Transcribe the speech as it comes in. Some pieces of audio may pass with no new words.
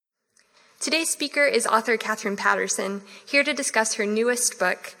Today's speaker is author Katherine Patterson, here to discuss her newest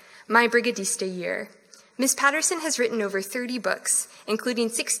book, My Brigadista Year. Ms. Patterson has written over 30 books, including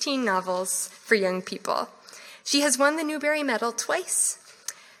 16 novels for young people. She has won the Newbery Medal twice,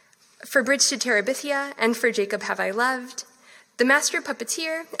 for Bridge to Terabithia and for Jacob Have I Loved. The Master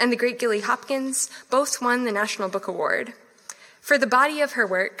Puppeteer and The Great Gilly Hopkins both won the National Book Award. For the body of her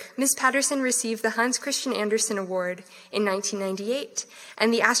work, Ms. Patterson received the Hans Christian Andersen Award in 1998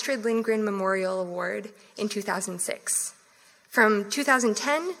 and the Astrid Lindgren Memorial Award in 2006. From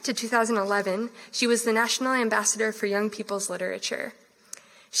 2010 to 2011, she was the National Ambassador for Young People's Literature.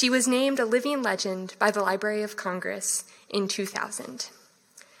 She was named a living legend by the Library of Congress in 2000.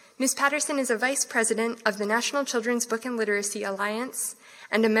 Ms. Patterson is a vice president of the National Children's Book and Literacy Alliance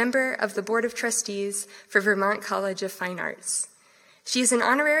and a member of the Board of Trustees for Vermont College of Fine Arts. She is an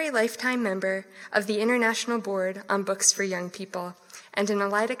honorary lifetime member of the International Board on Books for Young People and an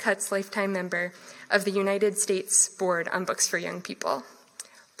Elida Cutts lifetime member of the United States Board on Books for Young People.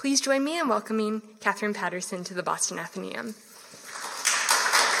 Please join me in welcoming Katherine Patterson to the Boston Athenaeum.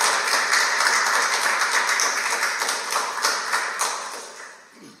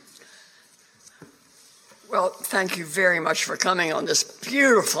 Well, thank you very much for coming on this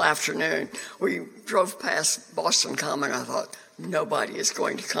beautiful afternoon. We drove past Boston Common. I thought, nobody is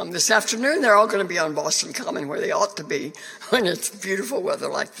going to come this afternoon. They're all going to be on Boston Common where they ought to be when it's beautiful weather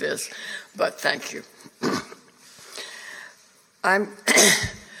like this. But thank you. I'm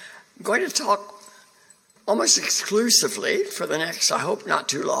going to talk almost exclusively for the next, I hope not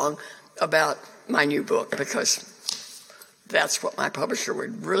too long, about my new book, because that's what my publisher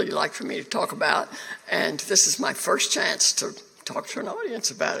would really like for me to talk about, and this is my first chance to talk to an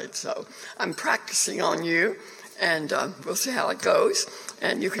audience about it. So I'm practicing on you, and we'll see how it goes,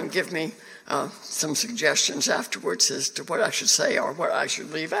 and you can give me some suggestions afterwards as to what I should say or what I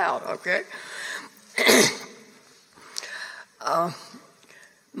should leave out, okay?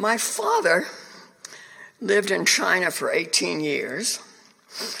 My father lived in China for 18 years.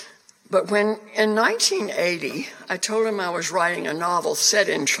 But when, in 1980, I told him I was writing a novel set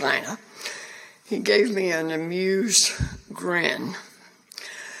in China, he gave me an amused grin.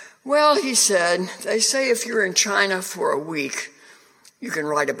 Well, he said, they say if you're in China for a week, you can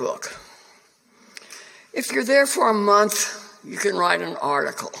write a book. If you're there for a month, you can write an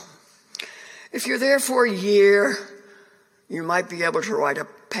article. If you're there for a year, you might be able to write a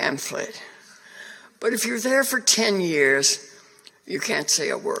pamphlet. But if you're there for 10 years, you can't say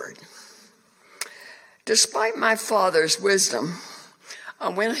a word. Despite my father's wisdom, I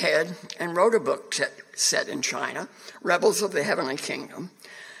went ahead and wrote a book set in China, Rebels of the Heavenly Kingdom.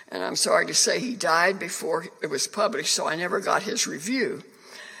 And I'm sorry to say he died before it was published, so I never got his review.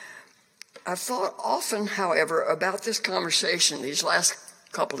 I've thought often, however, about this conversation these last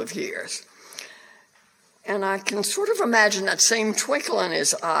couple of years. And I can sort of imagine that same twinkle in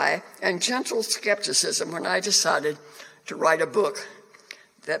his eye and gentle skepticism when I decided to write a book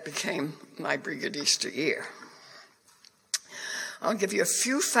that became My Brigadista Year. I'll give you a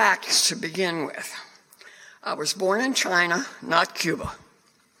few facts to begin with. I was born in China, not Cuba.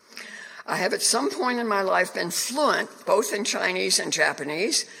 I have at some point in my life been fluent both in Chinese and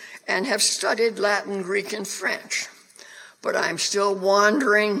Japanese and have studied Latin, Greek, and French. But I'm still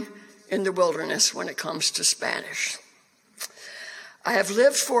wandering in the wilderness when it comes to Spanish. I have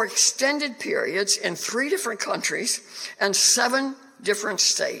lived for extended periods in 3 different countries and 7 different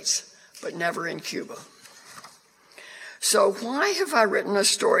states, but never in Cuba. So why have I written a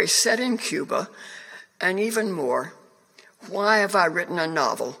story set in Cuba, and even more, why have I written a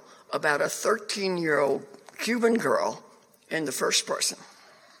novel about a 13-year-old Cuban girl in the first person?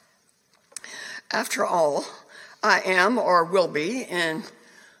 After all, I am, or will be, in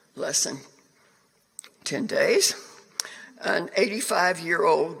less than 10 days, an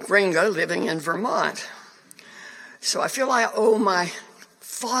 85-year-old gringa living in Vermont. So I feel I owe my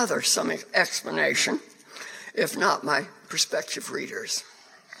father some explanation, if not my prospective readers.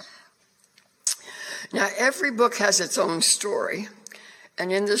 Now, every book has its own story,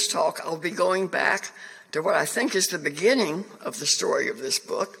 and in this talk, I'll be going back to what I think is the beginning of the story of this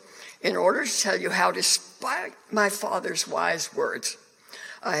book in order to tell you how, despite my father's wise words,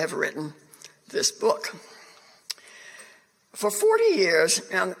 I have written this book. For 40 years,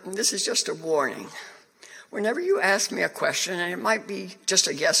 and this is just a warning, whenever you ask me a question, and it might be just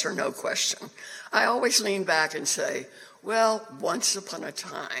a yes or no question, I always lean back and say, well, once upon a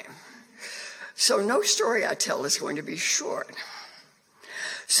time. So no story I tell is going to be short.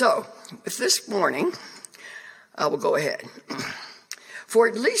 So, with this morning, I will go ahead. For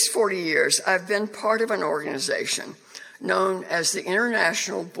at least 40 years, I've been part of an organization known as the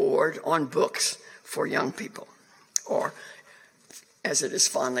International Board on Books for Young People, or as it is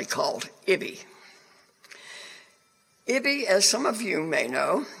fondly called, IBBY. IBBY, as some of you may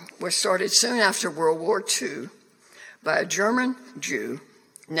know, was started soon after World War II by a German Jew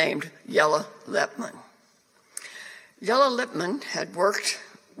named Jelle Lippmann. Jelle Lippmann had worked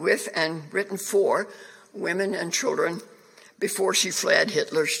with and written for women and children before she fled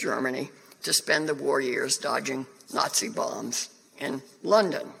Hitler's Germany to spend the war years dodging Nazi bombs in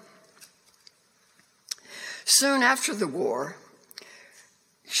London. Soon after the war,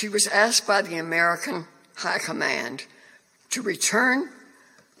 she was asked by the American High Command to return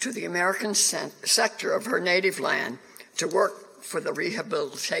to the American sector of her native land to work for the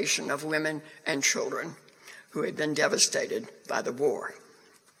rehabilitation of women and children who had been devastated by the war.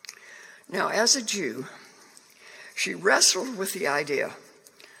 Now, as a Jew, she wrestled with the idea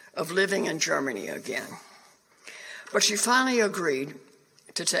of living in Germany again, but she finally agreed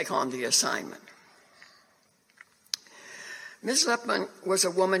to take on the assignment. Ms. Lippmann was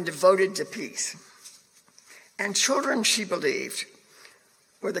a woman devoted to peace, and children, she believed,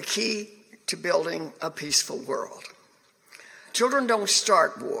 were the key to building a peaceful world. Children don't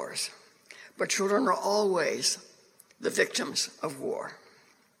start wars, but children are always the victims of war.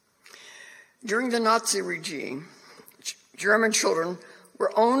 During the Nazi regime, German children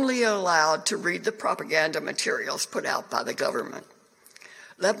were only allowed to read the propaganda materials put out by the government.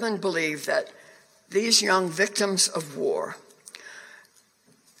 Lippmann believed that these young victims of war,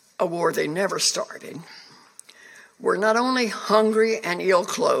 a war they never started, were not only hungry and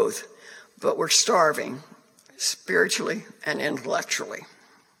ill-clothed, but were starving spiritually and intellectually.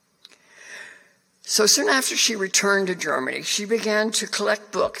 So soon after she returned to Germany, she began to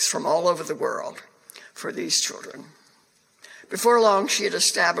collect books from all over the world for these children. Before long, she had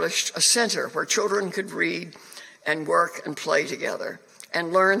established a center where children could read and work and play together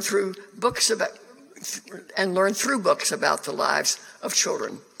and learn through books about the lives of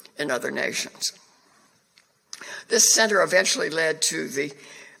children in other nations. This center eventually led to the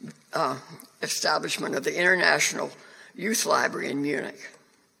establishment of the International Youth Library in Munich.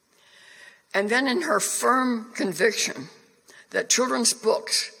 And then, in her firm conviction that children's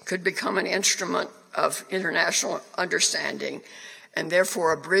books could become an instrument of international understanding and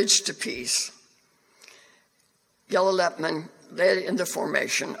therefore a bridge to peace, Jelle Lippmann led in the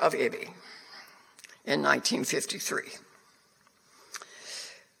formation of IBBY in 1953.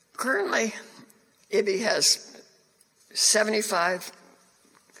 Currently, IBBY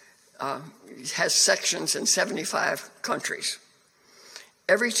has sections in 75 countries.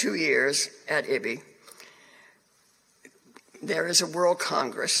 Every 2 years at IBBY, there is a World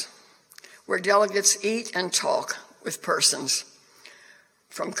Congress where delegates eat and talk with persons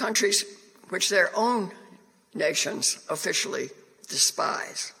from countries which their own nations officially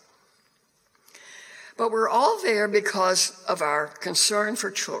despise. But we're all there because of our concern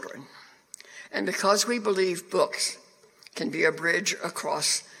for children and because we believe books can be a bridge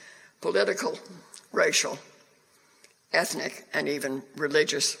across political, racial, ethnic, and even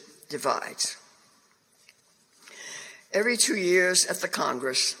religious divides. Every 2 years at the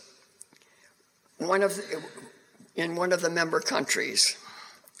Congress, in one of the member countries,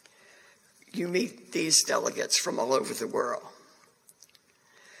 you meet these delegates from all over the world.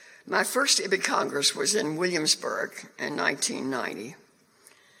 My first IBBY Congress was in Williamsburg in 1990.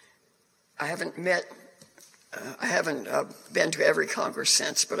 I haven't been to every Congress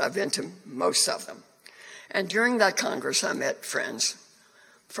since, but I've been to most of them. And during that Congress, I met friends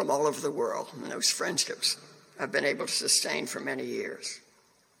from all over the world, and those friendships I've been able to sustain for many years.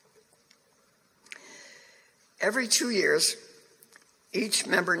 Every 2 years, each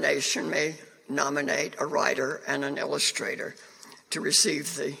member nation may nominate a writer and an illustrator to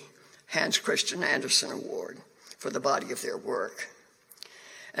receive the Hans Christian Andersen Award for the body of their work.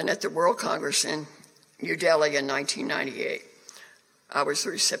 And at the World Congress in New Delhi in 1998, I was the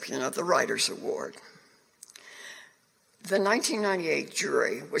recipient of the Writers' Award. The 1998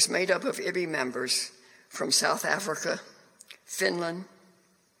 jury was made up of IBBY members from South Africa, Finland,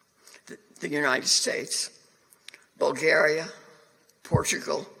 the United States, Bulgaria,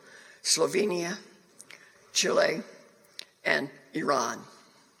 Portugal, Slovenia, Chile, and Iran.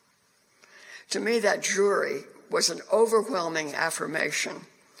 To me, that jury was an overwhelming affirmation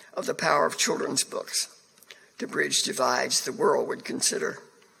of the power of children's books to bridge divides the world would consider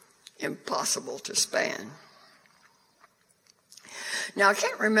impossible to span. Now, I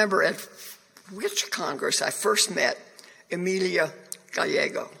can't remember at which Congress I first met Emilia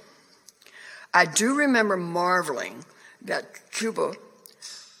Gallego. I do remember marveling that Cuba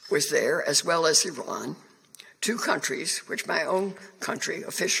was there, as well as Iran, 2 countries which my own country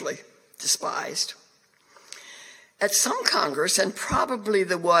officially despised. At some Congress, and probably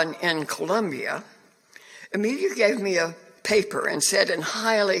the one in Colombia, Emilia gave me a paper and said in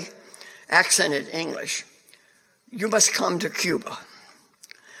highly accented English, "You must come to Cuba."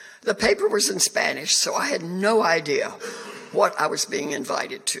 The paper was in Spanish, so I had no idea what I was being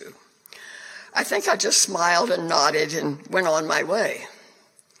invited to. I think I just smiled and nodded and went on my way.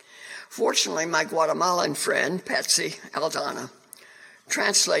 Fortunately, my Guatemalan friend, Patsy Aldana,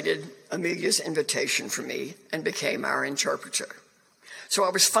 translated Emilia's invitation for me and became our interpreter. So I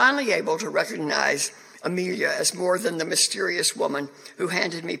was finally able to recognize Emilia as more than the mysterious woman who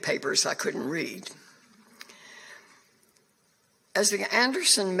handed me papers I couldn't read. As the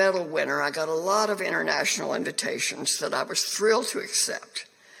Anderson Medal winner, I got a lot of international invitations that I was thrilled to accept.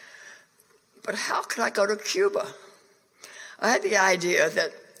 But how could I go to Cuba? I had the idea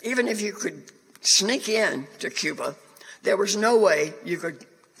that even if you could sneak in to Cuba, there was no way you could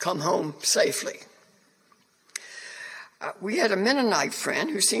come home safely. We had a Mennonite friend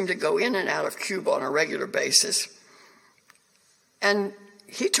who seemed to go in and out of Cuba on a regular basis, and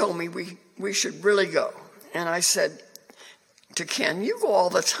he told me we should really go. And I said to Ken, "You go all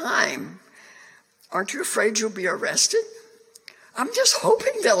the time. Aren't you afraid you'll be arrested?" "I'm just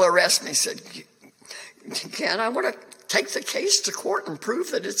hoping they'll arrest me," said Ken. "I want to take the case to court and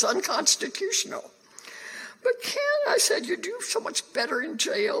prove that it's unconstitutional." "But Ken," I said, "you do so much better in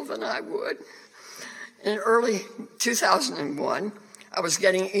jail than I would." In early 2001, I was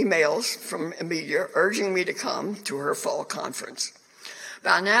getting emails from Emilia urging me to come to her fall conference.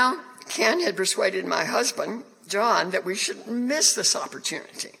 By now, Ken had persuaded my husband, John, that we shouldn't miss this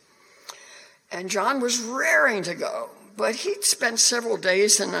opportunity. And John was raring to go, but he'd spent several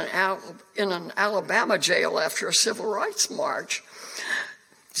days in an Alabama jail after a civil rights march.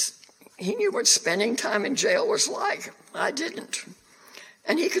 He knew what spending time in jail was like. I didn't.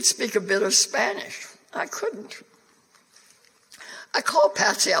 And he could speak a bit of Spanish. I couldn't. I called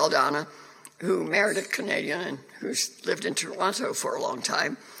Patsy Aldana, who married a Canadian and who's lived in Toronto for a long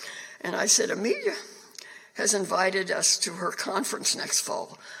time, and I said, "Emilia has invited us to her conference next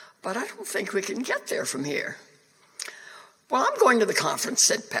fall, but I don't think we can get there from here." "Well, I'm going to the conference,"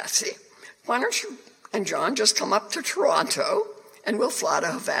 said Patsy. "Why don't you and John just come up to Toronto and we'll fly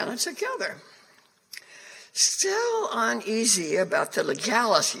to Havana together?" Still uneasy about the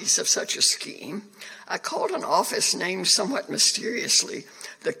legalities of such a scheme, I called an office named somewhat mysteriously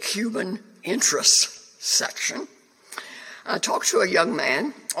the Cuban Interests Section. I talked to a young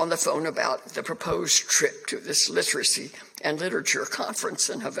man on the phone about the proposed trip to this literacy and literature conference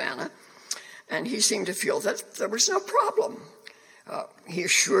in Havana, and he seemed to feel that there was no problem. He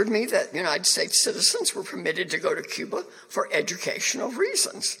assured me that United States citizens were permitted to go to Cuba for educational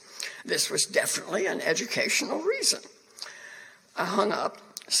reasons. This was definitely an educational reason. I hung up,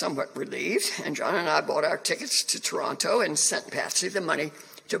 somewhat relieved, and John and I bought our tickets to Toronto and sent Patsy the money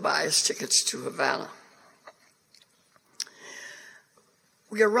to buy us tickets to Havana.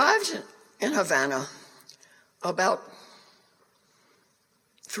 We arrived in Havana about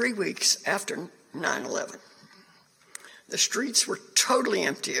 3 weeks after 9/11. The streets were totally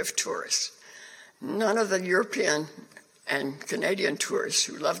empty of tourists. None of the European and Canadian tourists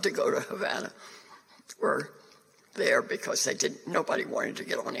who loved to go to Havana were there because nobody wanted to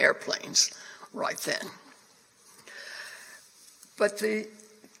get on airplanes right then. But the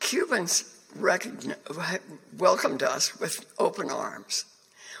Cubans welcomed us with open arms.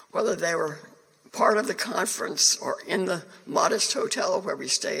 Whether they were part of the conference or in the modest hotel where we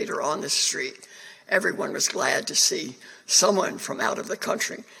stayed or on the street, everyone was glad to see someone from out of the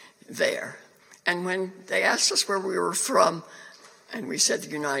country there. And when they asked us where we were from, and we said the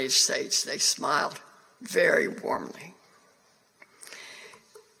United States, they smiled very warmly.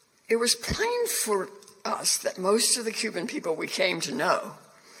 It was plain for us that most of the Cuban people we came to know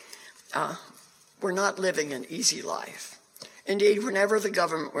were not living an easy life. Indeed, whenever the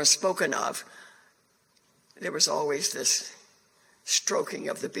government was spoken of, there was always this stroking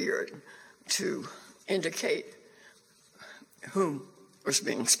of the beard to indicate whom was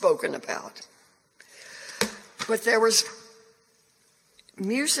being spoken about. But there was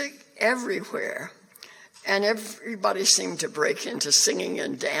music everywhere, and everybody seemed to break into singing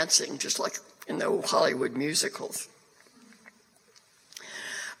and dancing, just like in the old Hollywood musicals.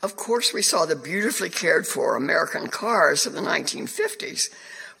 Of course, we saw the beautifully cared-for American cars of the 1950s,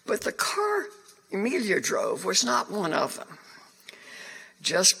 but the car Emilia drove was not one of them.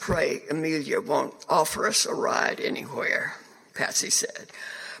 "Just pray Emilia won't offer us a ride anywhere," Patsy said.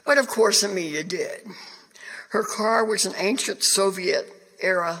 But of course, Emilia did. Her car was an ancient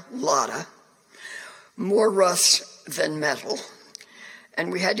Soviet-era Lada more rust than metal,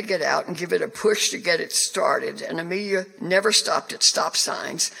 and we had to get out and give it a push to get it started, and Amelia never stopped at stop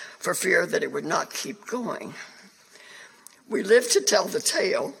signs for fear that it would not keep going. We lived to tell the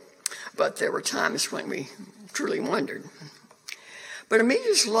tale, but there were times when we truly wondered. But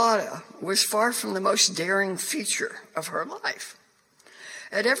Amelia's Lada was far from the most daring feature of her life.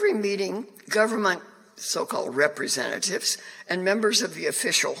 At every meeting, government so-called representatives and members of the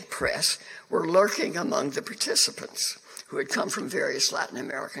official press were lurking among the participants who had come from various Latin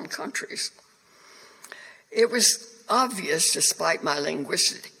American countries. It was obvious, despite my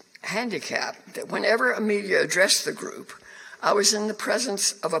linguistic handicap, that whenever Amelia addressed the group, I was in the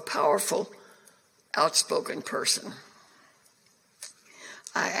presence of a powerful, outspoken person.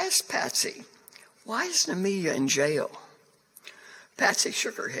 I asked Patsy, "Why isn't Amelia in jail?" Patsy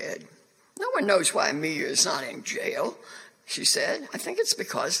shook her head. "No one knows why Amelia is not in jail," she said. "I think it's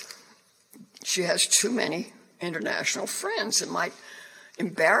because she has too many international friends and might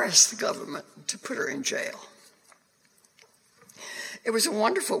embarrass the government to put her in jail." It was a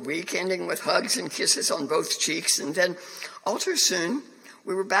wonderful week, ending with hugs and kisses on both cheeks, and then all too soon,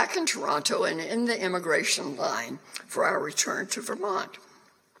 we were back in Toronto and in the immigration line for our return to Vermont.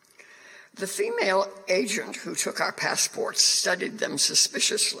 The female agent who took our passports studied them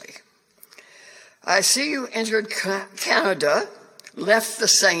suspiciously. "I see you entered Canada, left the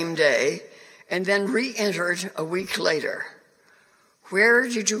same day, and then re-entered a week later. Where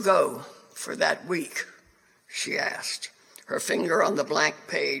did you go for that week?" she asked, her finger on the blank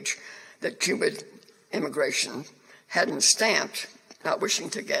page that Cuban immigration hadn't stamped, not wishing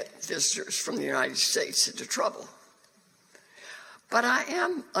to get visitors from the United States into trouble. But I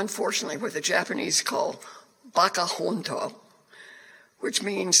am, unfortunately, what the Japanese call baka honto, which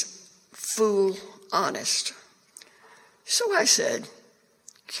means fool honest. So I said,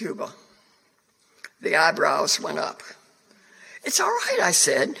 "Cuba." The eyebrows went up. "It's all right," I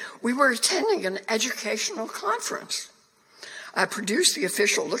said. "We were attending an educational conference." I produced the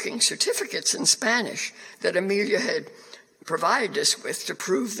official-looking certificates in Spanish that Amelia had provided us with to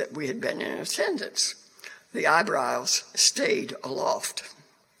prove that we had been in attendance. The eyebrows stayed aloft.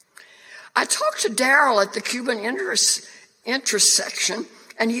 "I talked to Daryl at the Cuban interest section,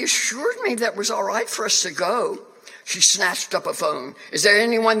 and he assured me that it was all right for us to go." She snatched up a phone. "Is there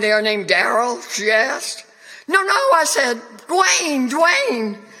anyone there named Daryl?" she asked. No, I said,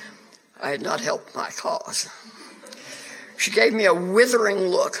 Dwayne. I had not helped my cause. She gave me a withering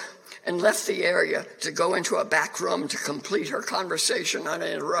look and left the area to go into a back room to complete her conversation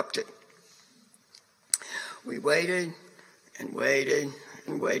uninterrupted. We waited and waited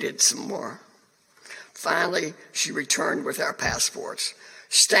and waited some more. Finally, she returned with our passports,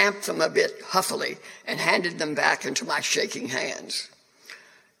 stamped them a bit huffily, and handed them back into my shaking hands.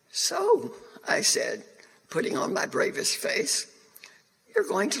 "So," I said, putting on my bravest face, "you're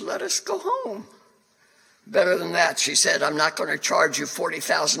going to let us go home?" "Better than that," she said. "I'm not going to charge you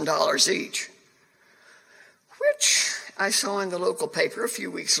 $40,000 each." Which I saw in the local paper a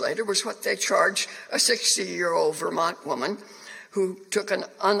few weeks later was what they charged a 60-year-old Vermont woman who took an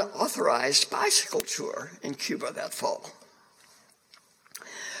unauthorized bicycle tour in Cuba that fall.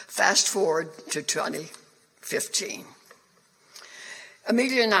 Fast forward to 2015.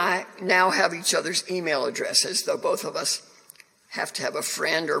 Amelia and I now have each other's email addresses, though both of us have to have a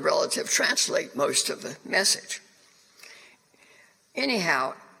friend or relative translate most of the message.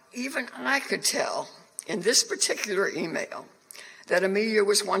 Anyhow, even I could tell in this particular email that Amelia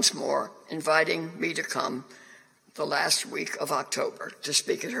was once more inviting me to come the last week of October to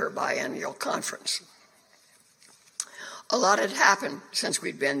speak at her biennial conference. A lot had happened since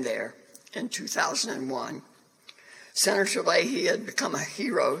we'd been there in 2001. Senator Leahy had become a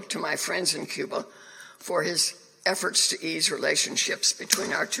hero to my friends in Cuba for his efforts to ease relationships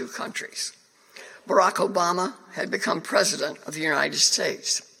between our two countries. Barack Obama had become president of the United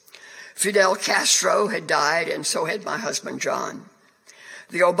States. Fidel Castro had died, and so had my husband, John.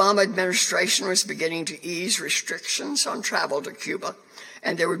 The Obama administration was beginning to ease restrictions on travel to Cuba,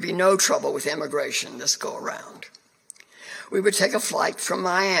 and there would be no trouble with immigration this go-around. We would take a flight from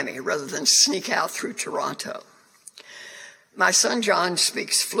Miami rather than sneak out through Toronto. My son, John,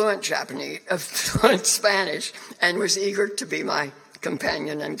 speaks fluent Spanish and was eager to be my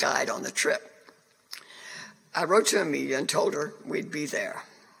companion and guide on the trip. I wrote to Amelia and told her we'd be there.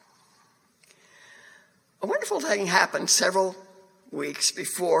 A wonderful thing happened several weeks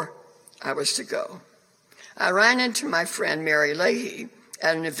before I was to go. I ran into my friend Mary Leahy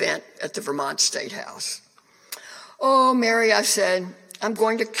at an event at the Vermont State House. "Oh, Mary," I said, "I'm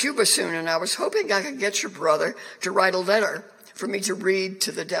going to Cuba soon, and I was hoping I could get your brother to write a letter for me to read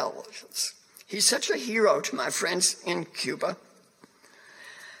to the delegates. He's such a hero to my friends in Cuba.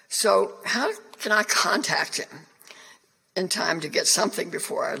 So how can I contact him in time to get something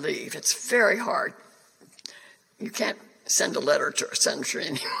before I leave? It's very hard. You can't send a letter to a senator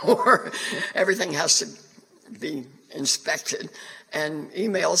anymore. Everything has to be inspected, and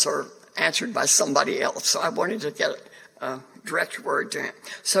emails are answered by somebody else. So I wanted to get a direct word to him.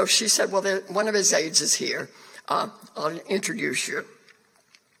 So she said, well, one of his aides is here. I'll introduce you.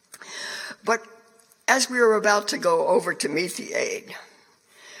 But as we were about to go over to meet the aide,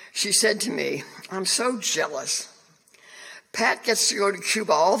 she said to me, I'm so jealous. Pat gets to go to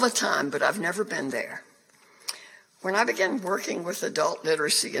Cuba all the time, but I've never been there. When I began working with adult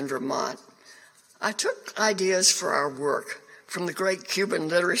literacy in Vermont, I took ideas for our work from the Great Cuban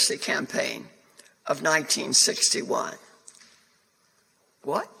Literacy Campaign of 1961.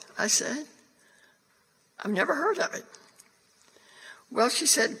 What? I said. I've never heard of it. Well, she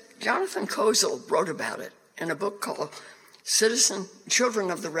said, Jonathan Kozol wrote about it in a book called Children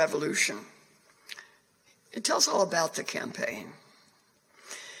of the Revolution. It tells all about the campaign.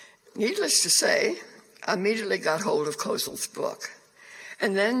 Needless to say, I immediately got hold of Kozol's book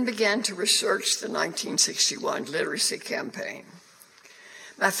and then began to research the 1961 literacy campaign.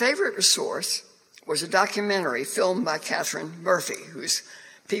 My favorite resource was a documentary filmed by Catherine Murphy, whose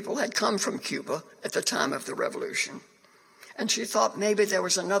people had come from Cuba at the time of the revolution. And she thought maybe there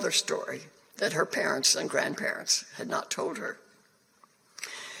was another story that her parents and grandparents had not told her.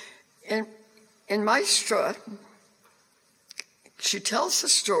 In Maestra, she tells the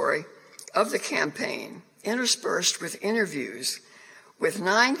story of the campaign, interspersed with interviews with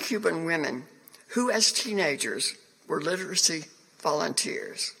 9 Cuban women who, as teenagers, were literacy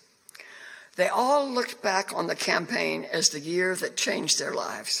volunteers. They all looked back on the campaign as the year that changed their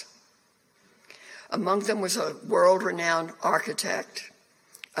lives. Among them was a world-renowned architect,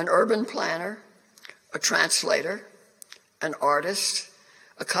 an urban planner, a translator, an artist,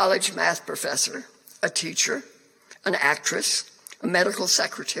 a college math professor, a teacher, an actress, a medical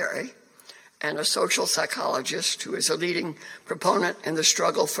secretary, and a social psychologist who is a leading proponent in the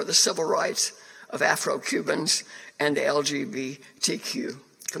struggle for the civil rights of Afro-Cubans and the LGBTQ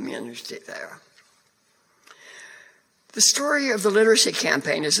community there. The story of the literacy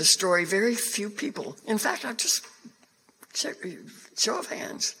campaign is a story very few people, in fact, I'll just show of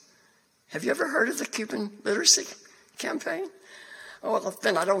hands. Have you ever heard of the Cuban literacy campaign? Oh, well,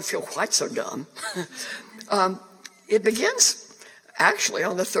 then I don't feel quite so dumb. It begins actually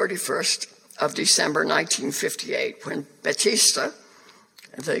on the 31st of December 1958, when Batista,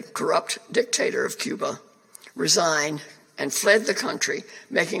 the corrupt dictator of Cuba, resigned and fled the country,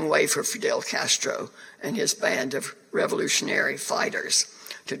 making way for Fidel Castro and his band of revolutionary fighters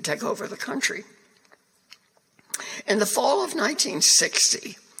to take over the country. In the fall of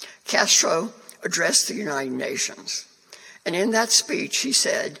 1960, Castro addressed the United Nations, and in that speech he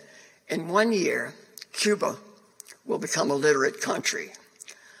said, in 1 year, Cuba will become a literate country.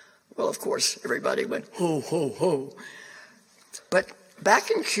 Well, of course, everybody went, ho, ho, ho. But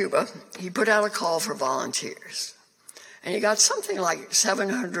back in Cuba, he put out a call for volunteers. And he got something like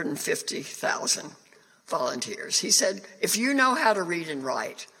 750,000 volunteers. He said, if you know how to read and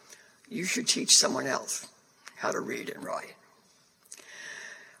write, you should teach someone else how to read and write.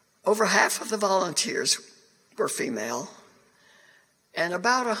 Over half of the volunteers were female, and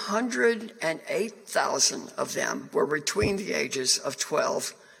about 108,000 of them were between the ages of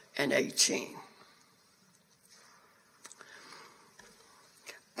 12 and 18.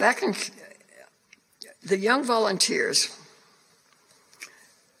 The young volunteers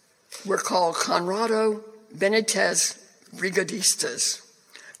were called Conrado Benitez Brigadistas.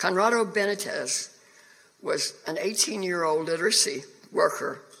 Conrado Benitez was an 18-year-old literacy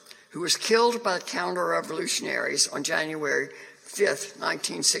worker who was killed by counter-revolutionaries on January 5th,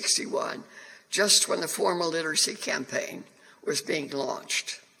 1961, just when the formal literacy campaign was being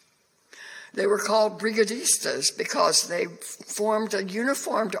launched. They were called brigadistas because they formed a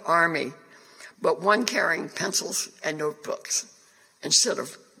uniformed army, but one carrying pencils and notebooks instead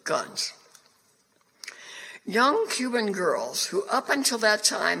of guns. Young Cuban girls who up until that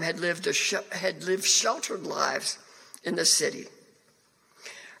time had lived sheltered lives in the city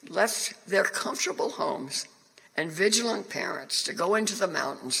left their comfortable homes and vigilant parents to go into the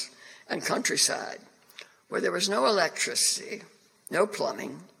mountains and countryside where there was no electricity, no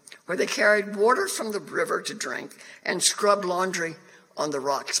plumbing, where they carried water from the river to drink and scrubbed laundry on the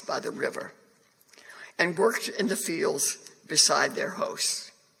rocks by the river and worked in the fields beside their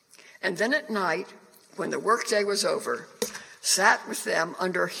hosts. And then at night, when the workday was over, sat with them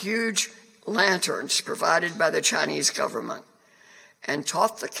under huge lanterns provided by the Chinese government and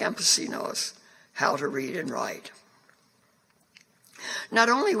taught the campesinos how to read and write. Not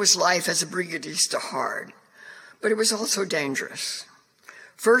only was life as a brigadista hard, but it was also dangerous.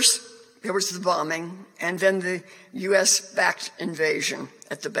 First, there was the bombing, and then the U.S.-backed invasion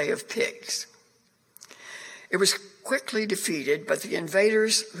at the Bay of Pigs. It was quickly defeated, but the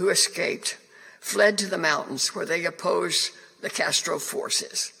invaders who escaped fled to the mountains where they opposed the Castro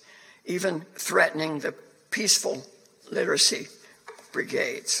forces, even threatening the peaceful literacy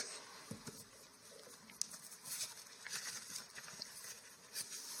brigades.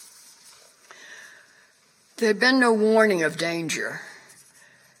 There had been no warning of danger,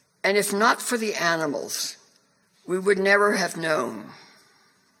 and if not for the animals, we would never have known.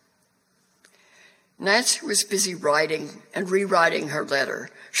 Nancy was busy writing and rewriting her letter.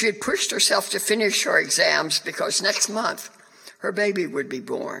 She had pushed herself to finish her exams because next month her baby would be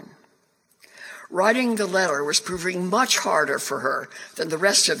born. Writing the letter was proving much harder for her than the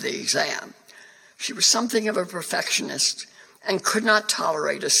rest of the exam. She was something of a perfectionist and could not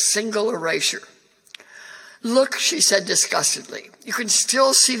tolerate a single erasure. "Look," she said disgustedly, "you can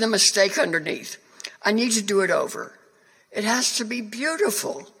still see the mistake underneath. I need to do it over. It has to be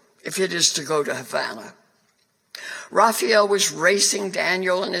beautiful if it is to go to Havana." Raphael was racing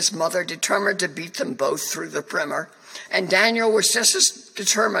Daniel and his mother, determined to beat them both through the primer, and Daniel was just as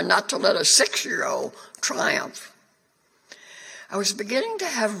determined not to let a 6-year-old triumph. I was beginning to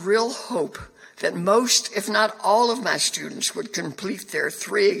have real hope that most, if not all, of my students would complete their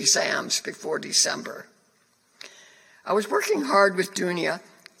 3 exams before December. I was working hard with Dunia,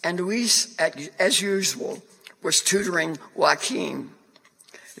 and Luis, as usual, was tutoring Joaquin.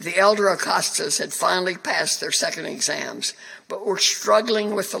 The elder Acostas had finally passed their 2nd exams, but were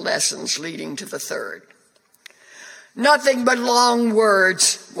struggling with the lessons leading to the 3rd. "Nothing but long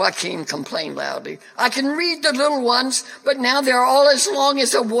words," Joaquin complained loudly. "I can read the little ones, but now they're all as long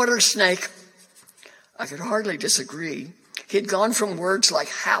as a water snake." I could hardly disagree. He had gone from words like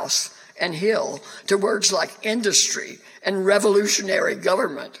house and hill to words like industry and revolutionary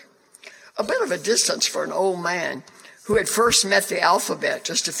government. A bit of a distance for an old man who had first met the alphabet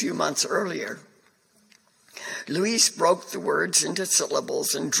just a few months earlier. Luis broke the words into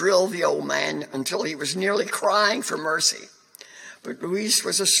syllables and drilled the old man until he was nearly crying for mercy. But Luis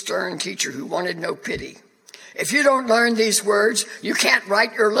was a stern teacher who wanted no pity. "If you don't learn these words, you can't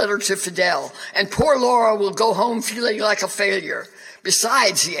write your letter to Fidel, and poor Laura will go home feeling like a failure.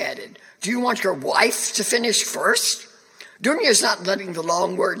 Besides," he added, "do you want your wife to finish first? Dunia's not letting the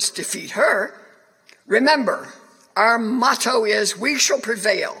long words defeat her. Remember, our motto is, we shall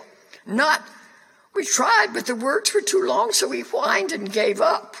prevail, not, we tried, but the words were too long, so we whined and gave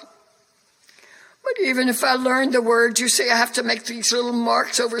up." "But even if I learned the words, you say I have to make these little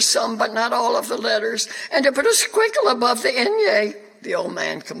marks over some but not all of the letters, and to put a squiggle above the ñ," the old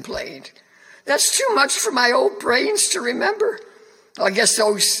man complained. "That's too much for my old brains to remember. I guess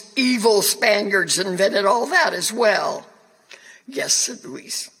those evil Spaniards invented all that as well." "Yes," said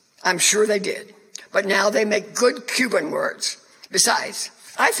Luis, "I'm sure they did. But now they make good Cuban words. Besides,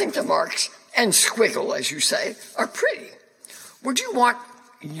 I think the marks and squiggle, as you say, are pretty. Would you want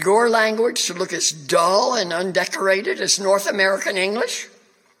your language to look as dull and undecorated as North American English?"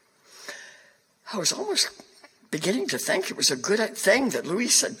 I was almost beginning to think it was a good thing that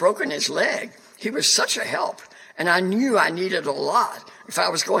Luis had broken his leg. He was such a help, and I knew I needed a lot if I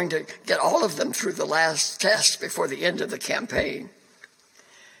was going to get all of them through the last test before the end of the campaign.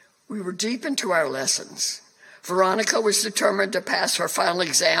 We were deep into our lessons. Veronica was determined to pass her final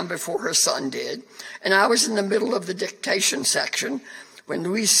exam before her son did, and I was in the middle of the dictation section when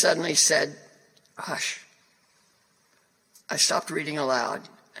Luis suddenly said, "Hush." I stopped reading aloud,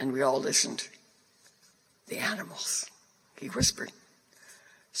 and we all listened. "The animals," he whispered.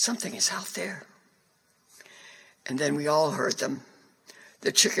 "Something is out there." And then we all heard them.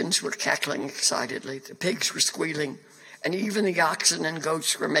 The chickens were cackling excitedly, the pigs were squealing, and even the oxen and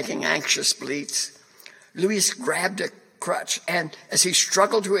goats were making anxious bleats. Luis grabbed a crutch and, as he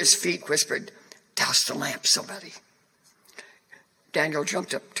struggled to his feet, whispered, "Douse the lamp, somebody." Daniel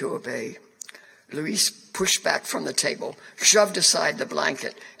jumped up to obey. Luis pushed back from the table, shoved aside the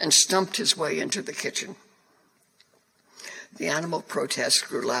blanket, and stumped his way into the kitchen. The animal protests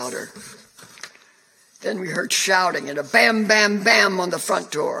grew louder. Then we heard shouting and a bam, bam, bam on the front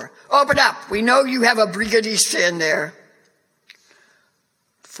door. "Open up! We know you have a brigadista in there."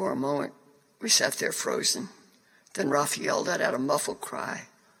 For a moment, we sat there frozen. Then Raphael let out a muffled cry.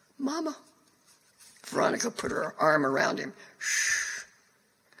 "Mama." Veronica put her arm around him. "Shh."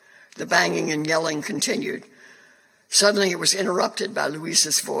 The banging and yelling continued. Suddenly it was interrupted by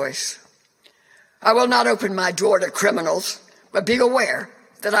Luis's voice. "I will not open my door to criminals, but be aware,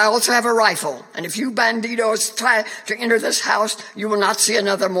 that I also have a rifle, and if you banditos try to enter this house, you will not see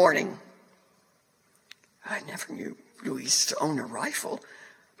another morning. I never knew Luis to own a rifle,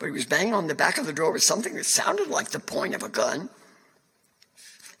 but he was banging on the back of the door with something that sounded like the point of a gun.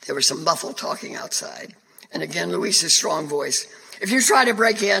 There was some muffled talking outside, and again Luis's strong voice. If you try to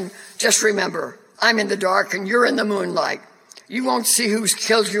break in, just remember, I'm in the dark and you're in the moonlight. You won't see who's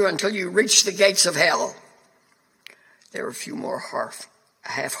killed you until you reach the gates of hell. There were a few more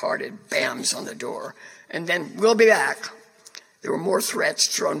half-hearted bams on the door, and then we'll be back. There were more threats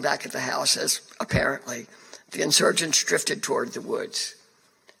thrown back at the house as, apparently, the insurgents drifted toward the woods.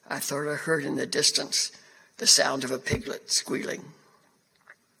 I thought I heard in the distance the sound of a piglet squealing.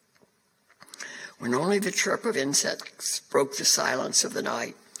 When only the chirp of insects broke the silence of the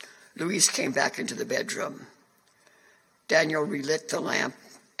night, Luis came back into the bedroom. Daniel relit the lamp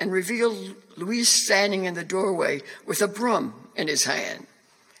and revealed Luis standing in the doorway with a broom in his hand.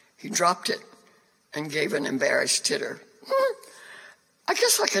 He dropped it and gave an embarrassed titter. I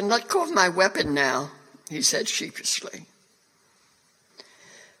guess I can let go of my weapon now, he said sheepishly.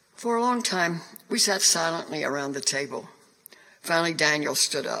 For a long time, we sat silently around the table. Finally, Daniel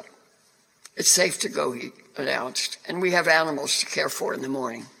stood up. It's safe to go, he announced, and we have animals to care for in the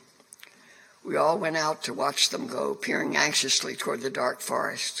morning. We all went out to watch them go, peering anxiously toward the dark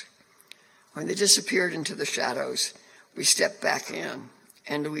forest. When they disappeared into the shadows, we stepped back in,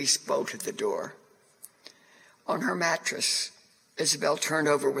 and Luis bolted the door. On her mattress, Isabel turned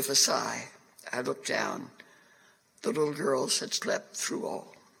over with a sigh. I looked down. The little girls had slept through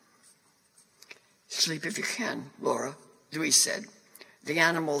all. Sleep if you can, Laura, Luis said. The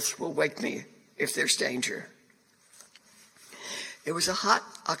animals will wake me if there's danger. It was a hot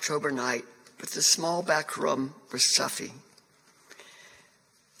October night, but the small back room was stuffy.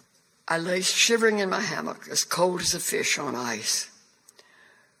 I lay shivering in my hammock, as cold as a fish on ice.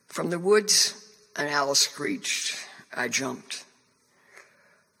 From the woods, an owl screeched. I jumped.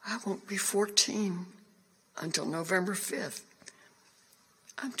 I won't be 14 until November 5th.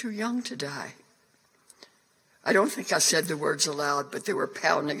 I'm too young to die. I don't think I said the words aloud, but they were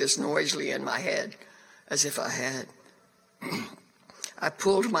pounding as noisily in my head as if I had. I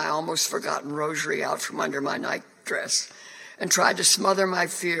pulled my almost forgotten rosary out from under my nightdress and tried to smother my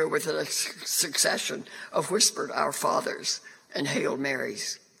fear with a succession of whispered Our Fathers and Hail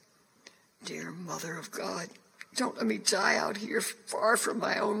Marys. Dear Mother of God, don't let me die out here far from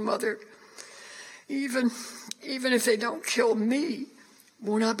my own mother. Even if they don't kill me,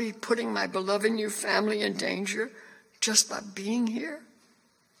 won't I be putting my beloved new family in danger just by being here?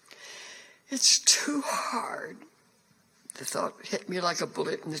 It's too hard. The thought hit me like a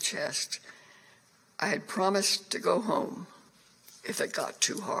bullet in the chest. I had promised to go home if it got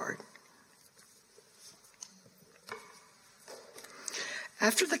too hard.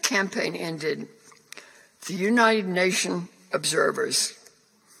 After the campaign ended, the United Nations observers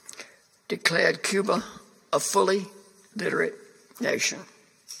declared Cuba a fully literate nation.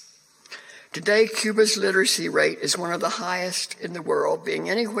 Today, Cuba's literacy rate is one of the highest in the world, being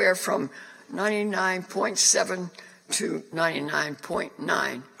anywhere from 99.7 to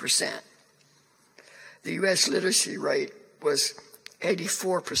 99.9%. The U.S. literacy rate was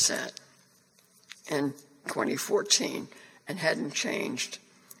 84% in 2014 and hadn't changed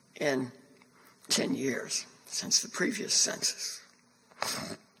in 10 years since the previous census.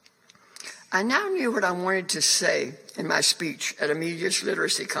 I now knew what I wanted to say in my speech at Amelia's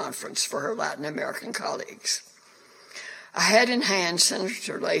literacy conference for her Latin American colleagues. I had in hand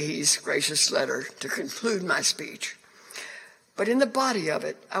Senator Leahy's gracious letter to conclude my speech, but in the body of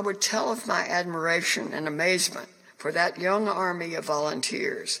it, I would tell of my admiration and amazement for that young army of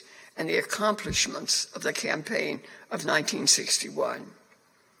volunteers and the accomplishments of the campaign of 1961.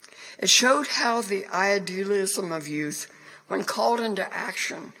 It showed how the idealism of youth, when called into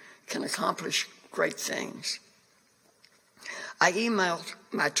action, can accomplish great things. I emailed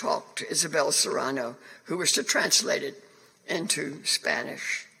my talk to Isabel Serrano, who was to translate it into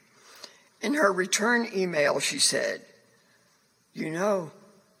Spanish. In her return email, she said, you knew,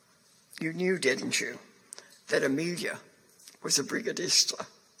 didn't you, that Amelia was a brigadista?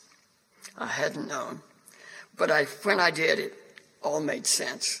 I hadn't known, but when I did, it all made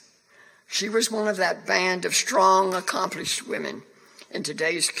sense. She was one of that band of strong, accomplished women in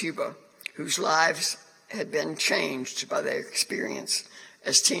today's Cuba whose lives had been changed by their experience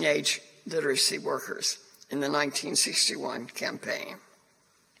as teenage literacy workers in the 1961 campaign.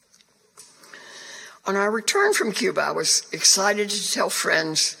 On our return from Cuba, I was excited to tell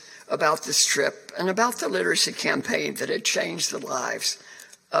friends about this trip and about the literacy campaign that had changed the lives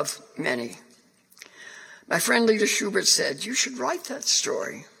of many. My friend Lita Schubert said, "You should write that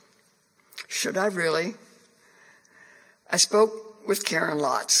story." Should I really? I spoke with Karen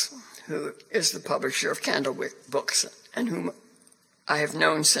Lotz, who is the publisher of Candlewick Books and whom I have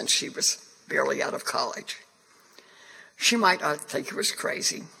known since she was barely out of college. She might not think it was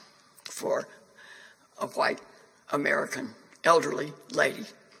crazy for a white American elderly lady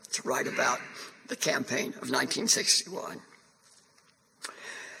to write about the campaign of 1961.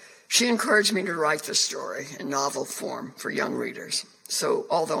 She encouraged me to write the story in novel form for young readers. So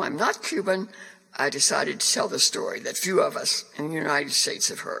although I'm not Cuban, I decided to tell the story that few of us in the United States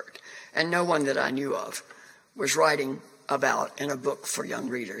have heard, and no one that I knew of was writing about in a book for young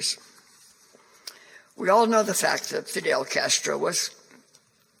readers. We all know the fact that Fidel Castro was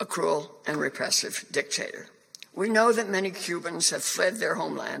a cruel and repressive dictator. We know that many Cubans have fled their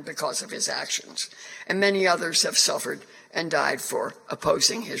homeland because of his actions, and many others have suffered and died for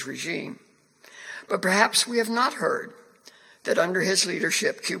opposing his regime. But perhaps we have not heard that under his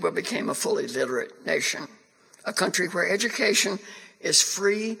leadership, Cuba became a fully literate nation, a country where education is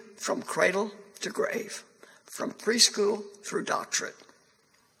free from cradle to grave, from preschool through doctorate.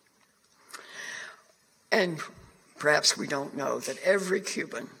 And perhaps we don't know that every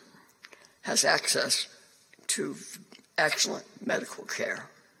Cuban has access to excellent medical care.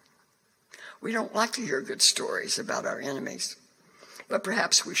 We don't like to hear good stories about our enemies, but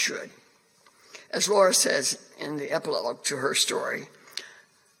perhaps we should. As Laura says in the epilogue to her story,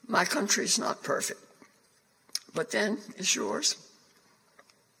 my country is not perfect, but then is yours.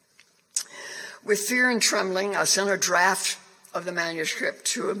 With fear and trembling, I sent a draft of the manuscript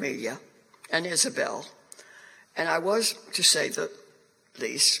to Amelia and Isabel, and I was, to say the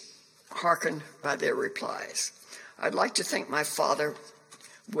least, hearkened by their replies. I'd like to think my father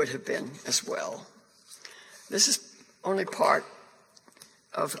would have been as well. This is only part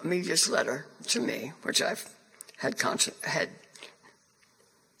of Amelia's letter to me, which I've had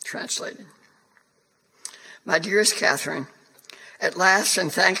translated. My dearest Catherine, at last,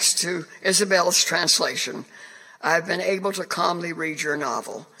 and thanks to Isabel's translation, I've been able to calmly read your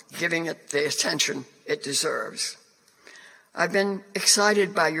novel, giving it the attention it deserves. I've been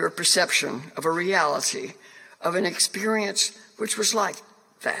excited by your perception of a reality, of an experience which was like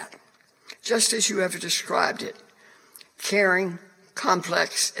that, just as you have described it, caring,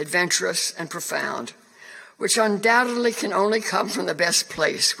 complex, adventurous, and profound, which undoubtedly can only come from the best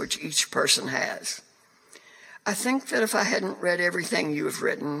place which each person has. I think that if I hadn't read everything you have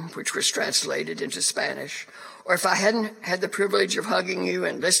written, which was translated into Spanish, or if I hadn't had the privilege of hugging you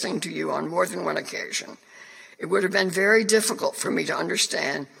and listening to you on more than one occasion, it would have been very difficult for me to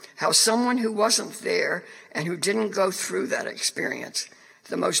understand how someone who wasn't there and who didn't go through that experience,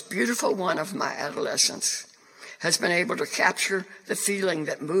 the most beautiful one of my adolescence, has been able to capture the feeling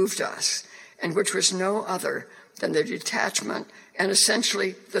that moved us, and which was no other than the detachment and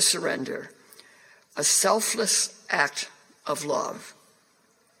essentially the surrender, a selfless act of love.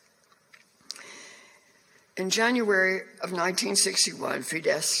 In January of 1961,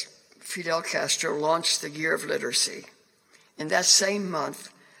 Fidel Castro launched the Year of Literacy. In that same month,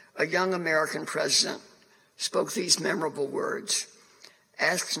 a young American president spoke these memorable words: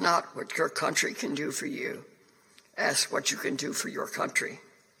 "Ask not what your country can do for you. Ask what you can do for your country."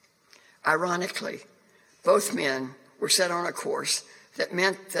 Ironically, both men were set on a course that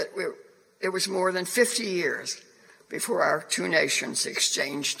meant that it was more than 50 years before our two nations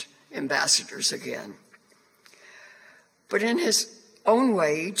exchanged ambassadors again. But in his own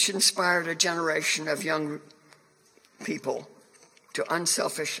way, each inspired a generation of young people to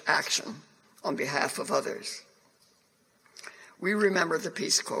unselfish action on behalf of others. We remember the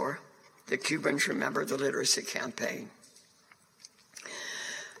Peace Corps. The Cubans remember the literacy campaign.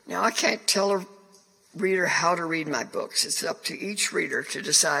 Now, I can't tell a reader how to read my books. It's up to each reader to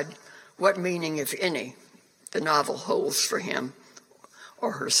decide what meaning, if any, the novel holds for him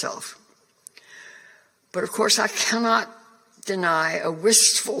or herself. But of course, I cannot deny a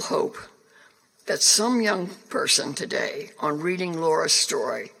wistful hope that some young person today, on reading Laura's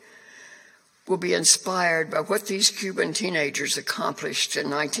story, will be inspired by what these Cuban teenagers accomplished in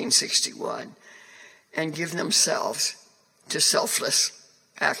 1961 and give themselves to selfless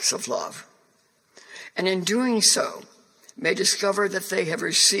acts of love. And in doing so, may discover that they have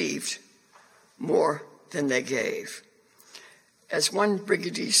received more than they gave. As one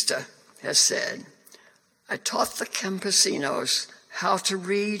brigadista has said, "I taught the campesinos how to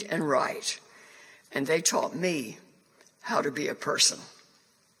read and write, and they taught me how to be a person."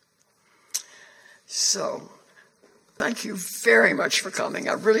 So, thank you very much for coming.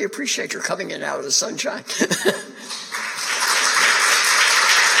 I really appreciate your coming in out of the sunshine.